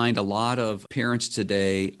I find a lot of parents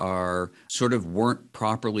today are sort of weren't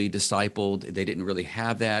properly discipled. They didn't really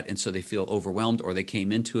have that. And so they feel overwhelmed, or they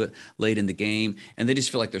came into it late in the game and they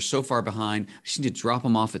just feel like they're so far behind. I just need to drop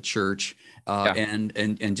them off at church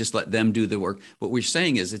and just let them do the work. What we're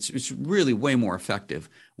saying is it's really way more effective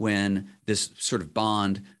when this sort of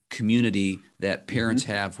bond community that parents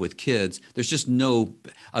have with kids. There's just no,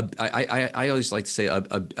 I always like to say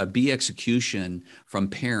a B execution from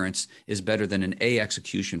parents is better than an A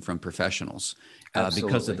execution from professionals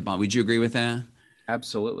because of the bond. Would you agree with that?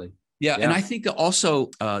 Absolutely. Yeah. And I think also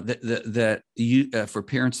that you, for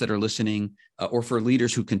parents that are listening, or for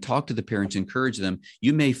leaders who can talk to the parents, encourage them,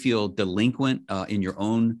 you may feel delinquent in your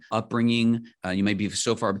own upbringing. You may be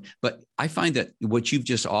so far, but I find that what you've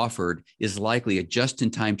just offered is likely a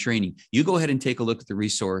just-in-time training. You go ahead and take a look at the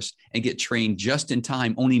resource and get trained just in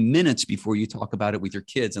time, only minutes before you talk about it with your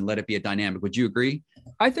kids, and let it be a dynamic. Would you agree?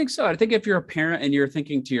 I think so. I think if you're a parent and you're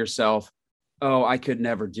thinking to yourself, oh, I could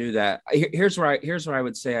never do that. Here's where I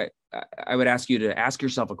would say, I would ask you to ask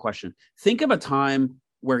yourself a question. Think of a time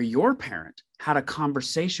where your parent had a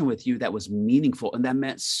conversation with you that was meaningful and that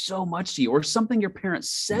meant so much to you, or something your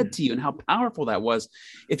parents said to you and how powerful that was.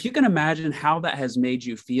 If you can imagine how that has made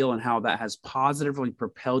you feel and how that has positively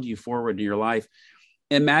propelled you forward in your life,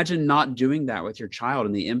 imagine not doing that with your child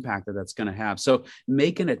and the impact that that's going to have. So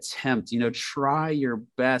make an attempt, try your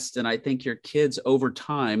best. And I think your kids over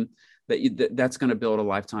time, that's going to build a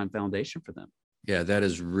lifetime foundation for them. Yeah, that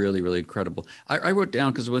is really, really incredible. I wrote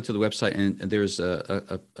down, because I went to the website, and there's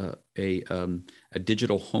a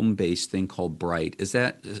digital home-based thing called Bright. Is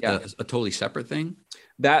that a totally separate thing?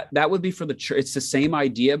 That would be for the church. It's the same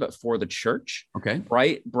idea, but for the church. Okay.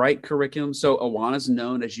 Bright curriculum. So Awana is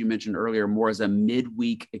known, as you mentioned earlier, more as a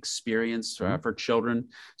midweek experience for children.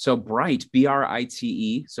 So Bright, Brite.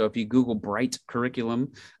 So if you Google Bright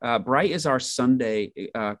curriculum, Bright is our Sunday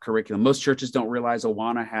curriculum. Most churches don't realize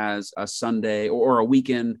Awana has a Sunday or a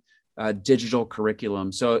weekend digital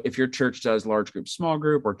curriculum. So if your church does large group, small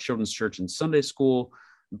group, or children's church and Sunday school,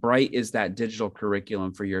 Bright is that digital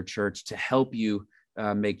curriculum for your church to help you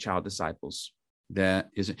make child disciples. That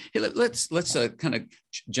is, hey, let's kind of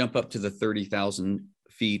jump up to the 30,000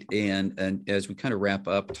 feet. And as we kind of wrap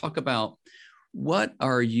up, talk about, what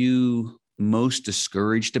are you most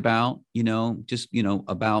discouraged about,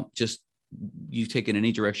 about just you taking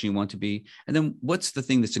any direction you want to be. And then what's the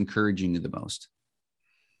thing that's encouraging you the most?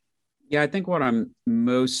 Yeah, I think what I'm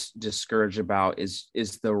most discouraged about is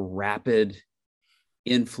the rapid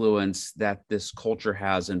influence that this culture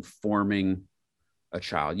has in forming a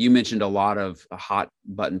child. You mentioned a lot of hot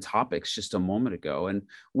button topics just a moment ago. And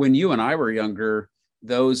when you and I were younger,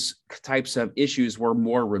 those types of issues were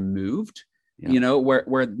more removed,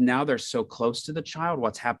 where now they're so close to the child.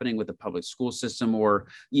 What's happening with the public school system, or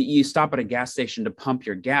you stop at a gas station to pump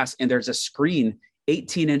your gas and there's a screen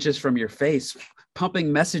 18 inches from your face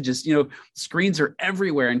pumping messages. Screens are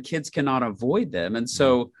everywhere and kids cannot avoid them. And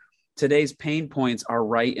so today's pain points are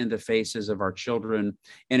right in the faces of our children,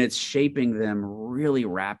 and it's shaping them really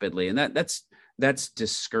rapidly. And that's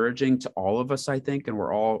discouraging to all of us, I think. And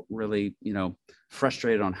we're all really,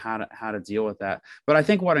 frustrated on how to deal with that. But I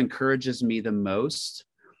think what encourages me the most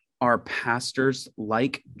are pastors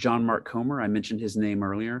like John Mark Comer. I mentioned his name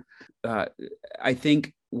earlier. I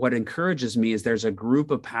think what encourages me is there's a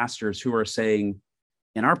group of pastors who are saying,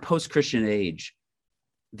 in our post-Christian age,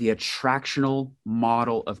 the attractional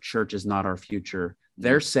model of church is not our future.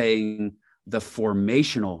 They're saying the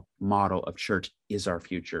formational model of church is our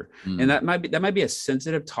future. And that might be a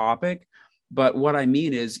sensitive topic, but what I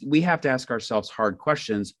mean is we have to ask ourselves hard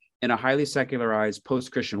questions. In a highly secularized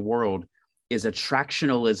post-Christian world, is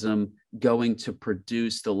attractionalism going to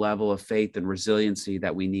produce the level of faith and resiliency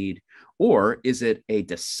that we need? Or is it a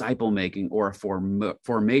disciple making or a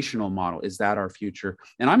formational model? Is that our future?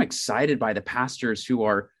 And I'm excited by the pastors who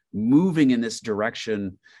are moving in this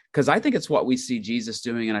direction, because I think it's what we see Jesus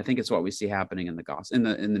doing, and I think it's what we see happening in the gospel,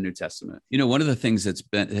 in the New Testament. One of the things has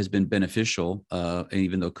been beneficial,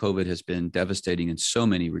 even though COVID has been devastating in so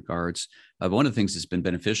many regards, one of the things that's been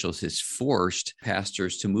beneficial is forced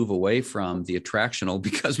pastors to move away from the attractional,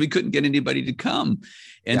 because we couldn't get anybody to come.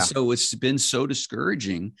 And so it's been so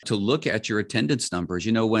discouraging to look at your attendance numbers.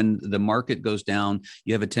 When the market goes down,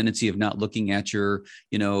 you have a tendency of not looking at your,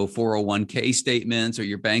 401k statements or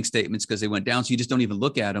your bank statements because they went down. So you just don't even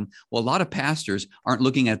look at them. Well, a lot of pastors aren't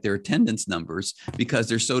looking at their attendance numbers because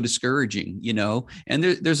they're so discouraging, and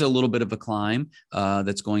there's a little bit of a climb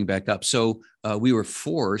that's going back up. So we were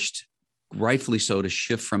forced rightfully so to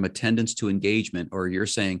shift from attendance to engagement, or you're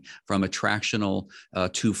saying from attractional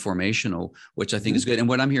to formational, which I think is good. And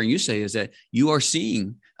what I'm hearing you say is that you are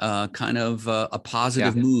seeing kind of a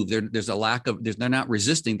positive move. There's a lack of, they're not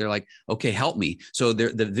resisting. They're like, okay, help me. So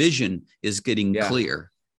the vision is getting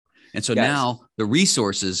clear. And so now the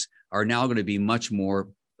resources are now going to be much more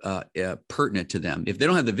pertinent to them. If they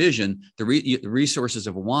don't have the vision, the resources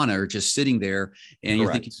of Awana are just sitting there, and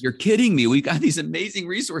you're thinking, you're kidding me. We've got these amazing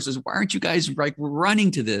resources. Why aren't you guys like running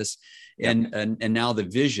to this? And now the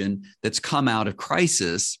vision that's come out of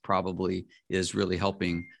crisis probably is really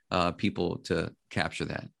helping people to capture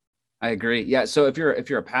that. I agree. Yeah. So if you're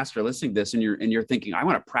a pastor listening to this and you're thinking, I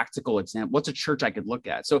want a practical example, what's a church I could look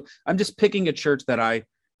at? So I'm just picking a church that I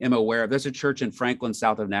am aware of. There's a church in Franklin,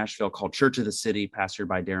 south of Nashville, called Church of the City, pastored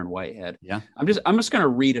by Darren Whitehead. Yeah. I'm just going to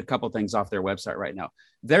read a couple things off their website right now.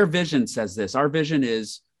 Their vision says this: our vision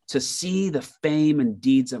is to see the fame and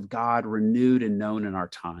deeds of God renewed and known in our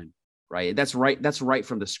time. Right. That's right. That's right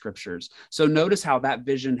from the scriptures. So notice how that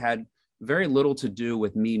vision had very little to do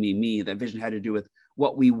with me. That vision had to do with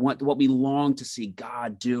what we want, what we long to see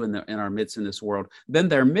God do in our midst in this world. Then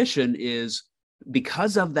their mission is,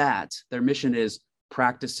 because of that, their mission is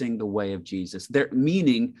practicing the way of Jesus.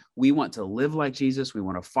 Meaning we want to live like Jesus. We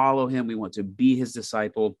want to follow him. We want to be his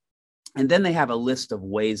disciple. And then they have a list of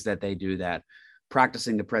ways that they do that.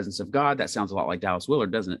 Practicing the presence of God. That sounds a lot like Dallas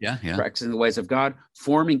Willard, doesn't it? Yeah. Practicing the ways of God,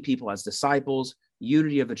 forming people as disciples,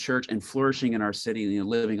 unity of the church, and flourishing in our city,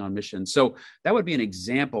 living on mission. So that would be an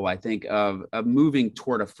example, I think, of moving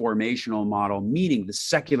toward a formational model, meaning the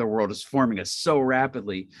secular world is forming us so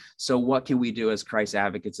rapidly. So what can we do as Christ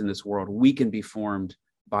advocates in this world? We can be formed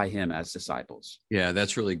by him as disciples. Yeah,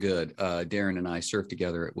 that's really good. Darren and I served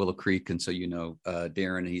together at Willow Creek. And so,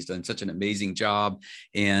 Darren, he's done such an amazing job.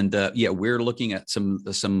 And we're looking at some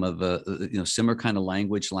of the, similar kind of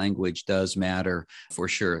language. Language does matter for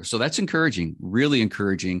sure. So that's encouraging, really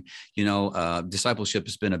encouraging. Discipleship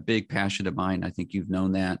has been a big passion of mine. I think you've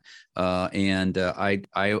known that.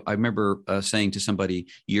 I remember saying to somebody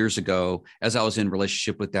years ago, as I was in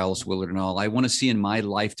relationship with Dallas Willard and all, I want to see in my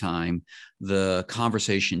lifetime the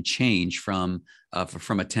conversation change from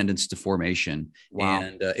attendance to formation. Wow.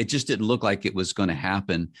 And it just didn't look like it was going to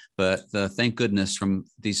happen. But thank goodness from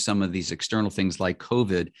some of these external things like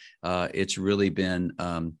COVID, it's really been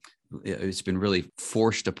really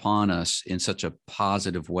forced upon us in such a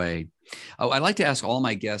positive way. I'd like to ask all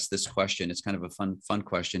my guests this question. It's kind of a fun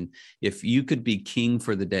question. If you could be king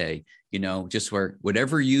for the day, just where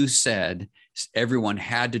whatever you said, everyone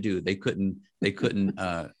had to do. They couldn't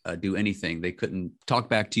do anything. They couldn't talk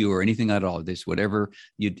back to you or anything at all. This, whatever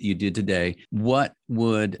you did today, what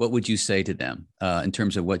would you say to them in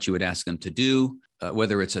terms of what you would ask them to do?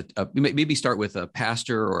 Whether it's maybe start with a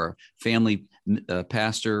pastor or a family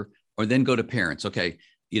pastor, or then go to parents. Okay,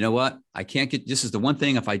 you know what? I can't get, this is the one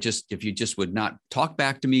thing, if you just would not talk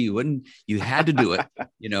back to me, you had to do it.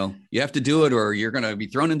 You have to do it or you're going to be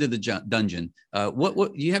thrown into the dungeon. What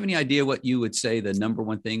do you have any idea what you would say the number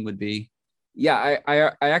one thing would be? Yeah,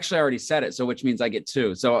 I actually already said it. So which means I get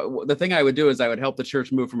two. So the thing I would do is I would help the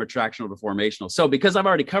church move from attractional to formational. So because I've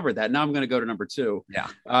already covered that, now I'm going to go to number two.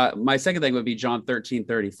 Yeah. My second thing would be John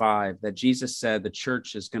 13:35, that Jesus said the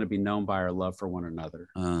church is going to be known by our love for one another.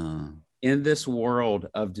 In this world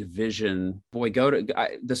of division,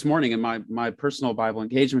 this morning in my personal Bible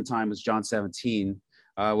engagement time was John 17,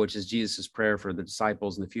 which is Jesus's prayer for the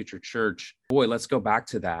disciples in the future church. Boy, let's go back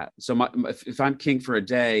to that. So if I'm king for a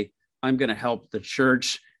day, I'm going to help the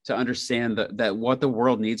church to understand that what the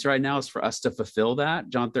world needs right now is for us to fulfill that.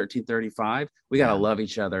 John 13:35, we got to love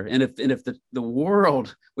each other. And if the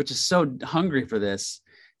world, which is so hungry for this,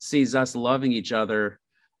 sees us loving each other,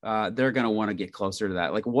 they're going to want to get closer to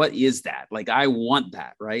that. Like, what is that? Like, I want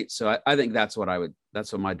that. Right. So I think that's what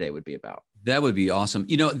my day would be about. That would be awesome.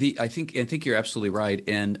 I think you're absolutely right.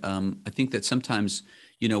 And I think that sometimes,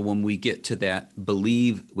 when we get to that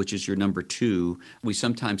believe, which is your number two, we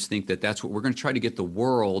sometimes think that that's what we're going to try to get the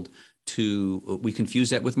world to. We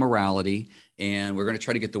confuse that with morality, and we're going to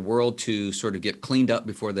try to get the world to sort of get cleaned up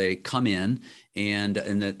before they come in, and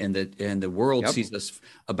the world sees us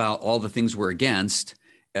about all the things we're against.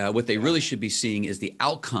 What they really should be seeing is the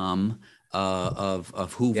outcome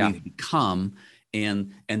of who we've become.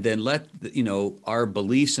 And then let our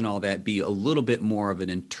beliefs and all that be a little bit more of an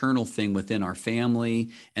internal thing within our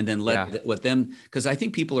family, and then let them, because I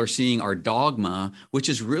think people are seeing our dogma, which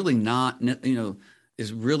is really not,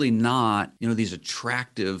 is really not, these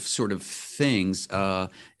attractive sort of things.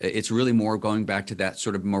 It's really more going back to that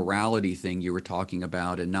sort of morality thing you were talking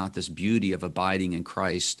about, and not this beauty of abiding in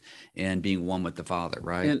Christ and being one with the Father,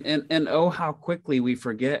 right? And oh, how quickly we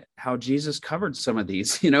forget how Jesus covered some of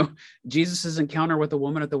these. Jesus's encounter with the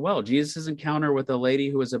woman at the well, Jesus's encounter with the lady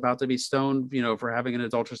who was about to be stoned, for having an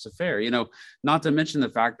adulterous affair. Not to mention the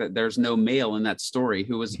fact that there's no male in that story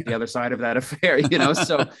who was the other side of that affair.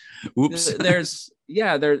 So Oops. there's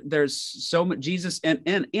so much Jesus,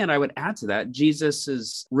 and I would add to that,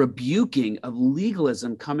 Jesus's rebuking of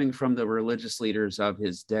legalism coming from the religious leaders of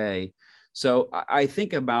his day. So I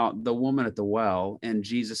think about the woman at the well and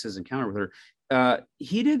Jesus's encounter with her.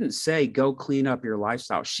 He didn't say, go clean up your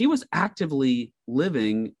lifestyle. She was actively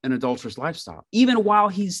living an adulterous lifestyle, even while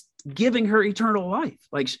he's giving her eternal life.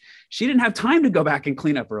 Like, she didn't have time to go back and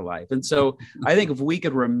clean up her life. And so I think if we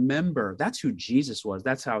could remember, that's who Jesus was.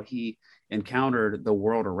 That's how he encountered the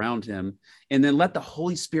world around him. And then let the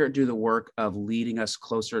Holy Spirit do the work of leading us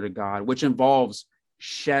closer to God, which involves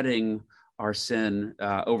shedding our sin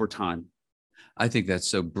over time. I think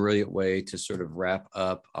that's a brilliant way to sort of wrap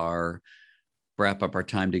up our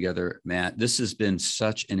time together, Matt. This has been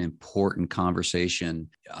such an important conversation.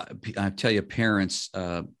 I tell you, parents,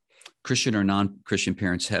 Christian or non-Christian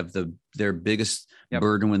parents, have their biggest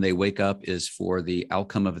burden when they wake up is for the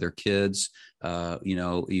outcome of their kids.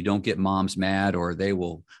 You don't get moms mad, or they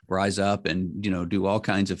will rise up and, do all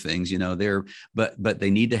kinds of things, but they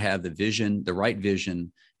need to have the vision, the right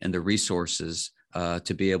vision, and the resources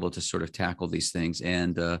to be able to sort of tackle these things.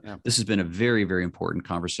 And this has been a very, very important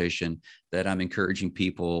conversation that I'm encouraging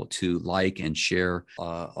people to like and share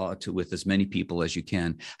with as many people as you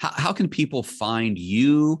can. How can people find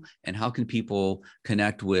you, and how can people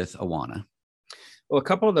connect with Awana? Well, a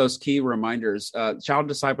couple of those key reminders, Child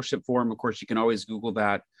Discipleship Forum, of course, you can always Google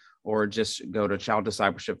that, or just go to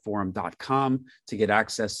childdiscipleshipforum.com to get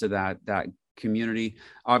access to that community.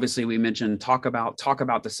 Obviously, we mentioned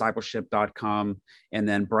talkaboutdiscipleship.com, and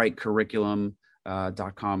then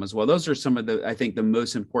brightcurriculum.com as well. Those are some of I think the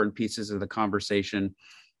most important pieces of the conversation.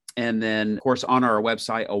 And then, of course, on our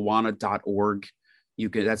website, awana.org,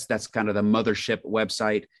 that's kind of the mothership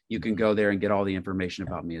website. You can go there and get all the information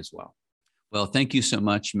about me as well. Well, thank you so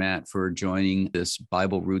much, Matt, for joining this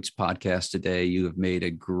Bible Roots podcast today. You have made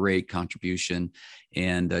a great contribution,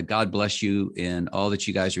 and God bless you in all that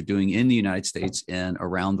you guys are doing in the United States and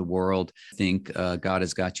around the world. I think God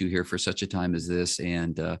has got you here for such a time as this,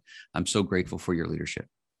 and I'm so grateful for your leadership.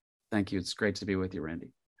 Thank you. It's great to be with you,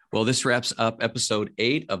 Randy. Well, this wraps up episode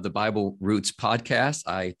 8 of the Bible Roots podcast.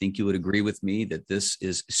 I think you would agree with me that this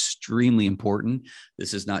is extremely important.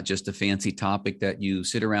 This is not just a fancy topic that you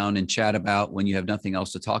sit around and chat about when you have nothing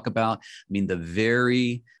else to talk about. I mean, the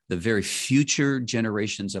very future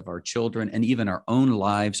generations of our children and even our own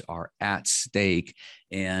lives are at stake.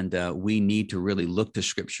 And we need to really look to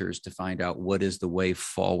scriptures to find out what is the way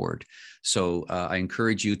forward. So I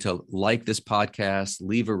encourage you to like this podcast,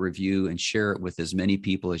 leave a review, and share it with as many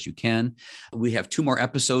people as you can. We have 2 more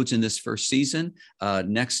episodes in this first season.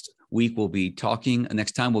 Next time we'll be talking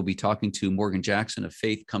to Morgan Jackson of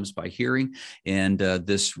Faith Comes by Hearing, and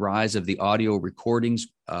this rise of the audio recordings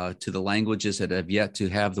to the languages that have yet to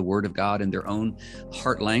have the Word of God in their own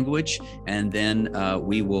heart language. And then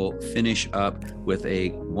we will finish up with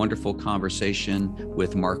a wonderful conversation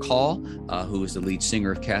with Mark Hall, who is the lead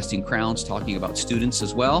singer of Casting Crowns, talking about students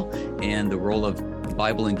as well and the role of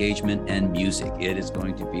Bible engagement and music. It is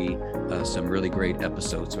going to be some really great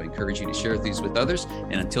episodes. So I encourage you to share these with others.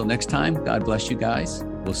 And until next time, God bless you guys.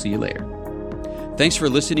 We'll see you later. Thanks for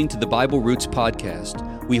listening to the Bible Roots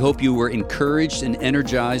podcast. We hope you were encouraged and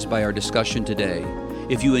energized by our discussion today.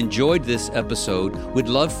 If you enjoyed this episode, we'd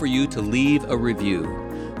love for you to leave a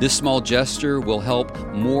review. This small gesture will help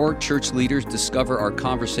more church leaders discover our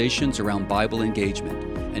conversations around Bible engagement.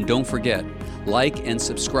 And don't forget, like and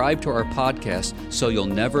subscribe to our podcast so you'll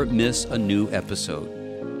never miss a new episode.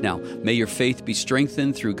 Now, may your faith be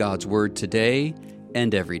strengthened through God's Word today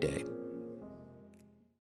and every day.